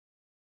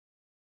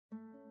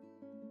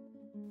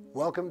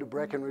Welcome to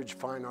Breckenridge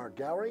Fine Art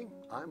Gallery.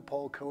 I'm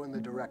Paul Cohen,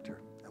 the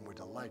director, and we're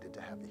delighted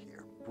to have you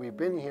here. We've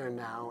been here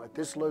now at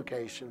this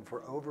location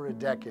for over a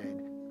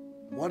decade.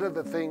 One of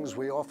the things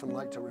we often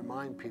like to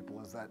remind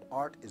people is that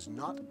art is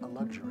not a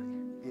luxury,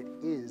 it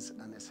is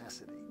a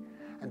necessity.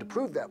 And to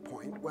prove that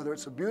point, whether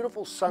it's a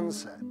beautiful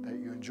sunset that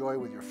you enjoy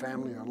with your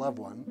family or loved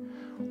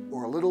one,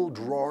 or a little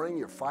drawing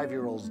your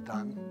 5-year-old's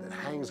done that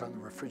hangs on the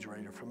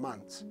refrigerator for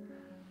months,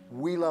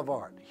 we love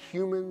art.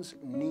 Humans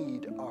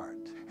need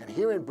art. And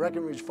here in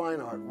Breckenridge Fine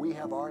Art, we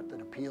have art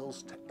that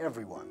appeals to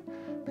everyone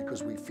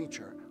because we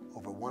feature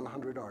over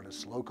 100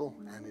 artists, local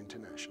and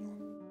international.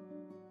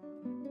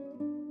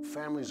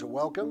 Families are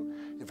welcome.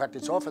 In fact,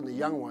 it's often the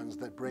young ones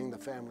that bring the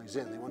families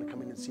in. They want to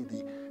come in and see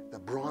the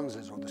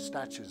bronzes or the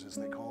statues, as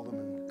they call them,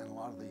 and a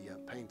lot of the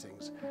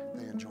paintings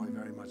they enjoy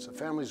very much. The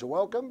families are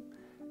welcome,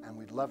 and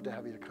we'd love to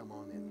have you to come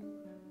on in.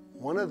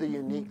 One of the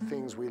unique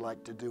things we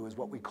like to do is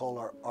what we call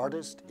our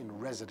Artist in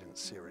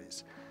Residence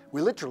series. We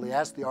literally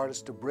ask the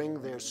artists to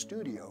bring their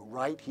studio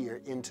right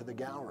here into the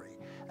gallery.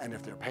 And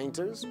if they're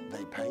painters,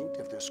 they paint.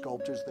 If they're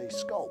sculptors, they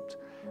sculpt.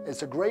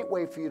 It's a great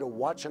way for you to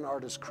watch an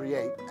artist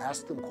create,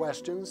 ask them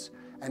questions,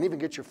 and even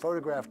get your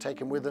photograph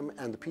taken with them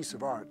and the piece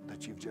of art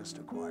that you've just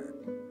acquired.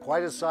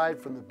 Quite aside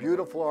from the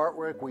beautiful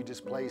artwork we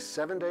display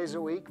 7 days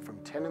a week from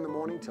 10 in the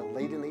morning till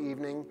late in the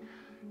evening,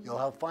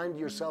 you'll find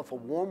yourself a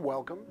warm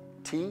welcome,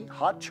 tea,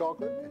 hot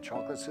chocolate, and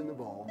chocolates in the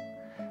bowl,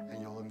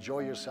 and you'll enjoy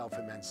yourself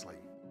immensely.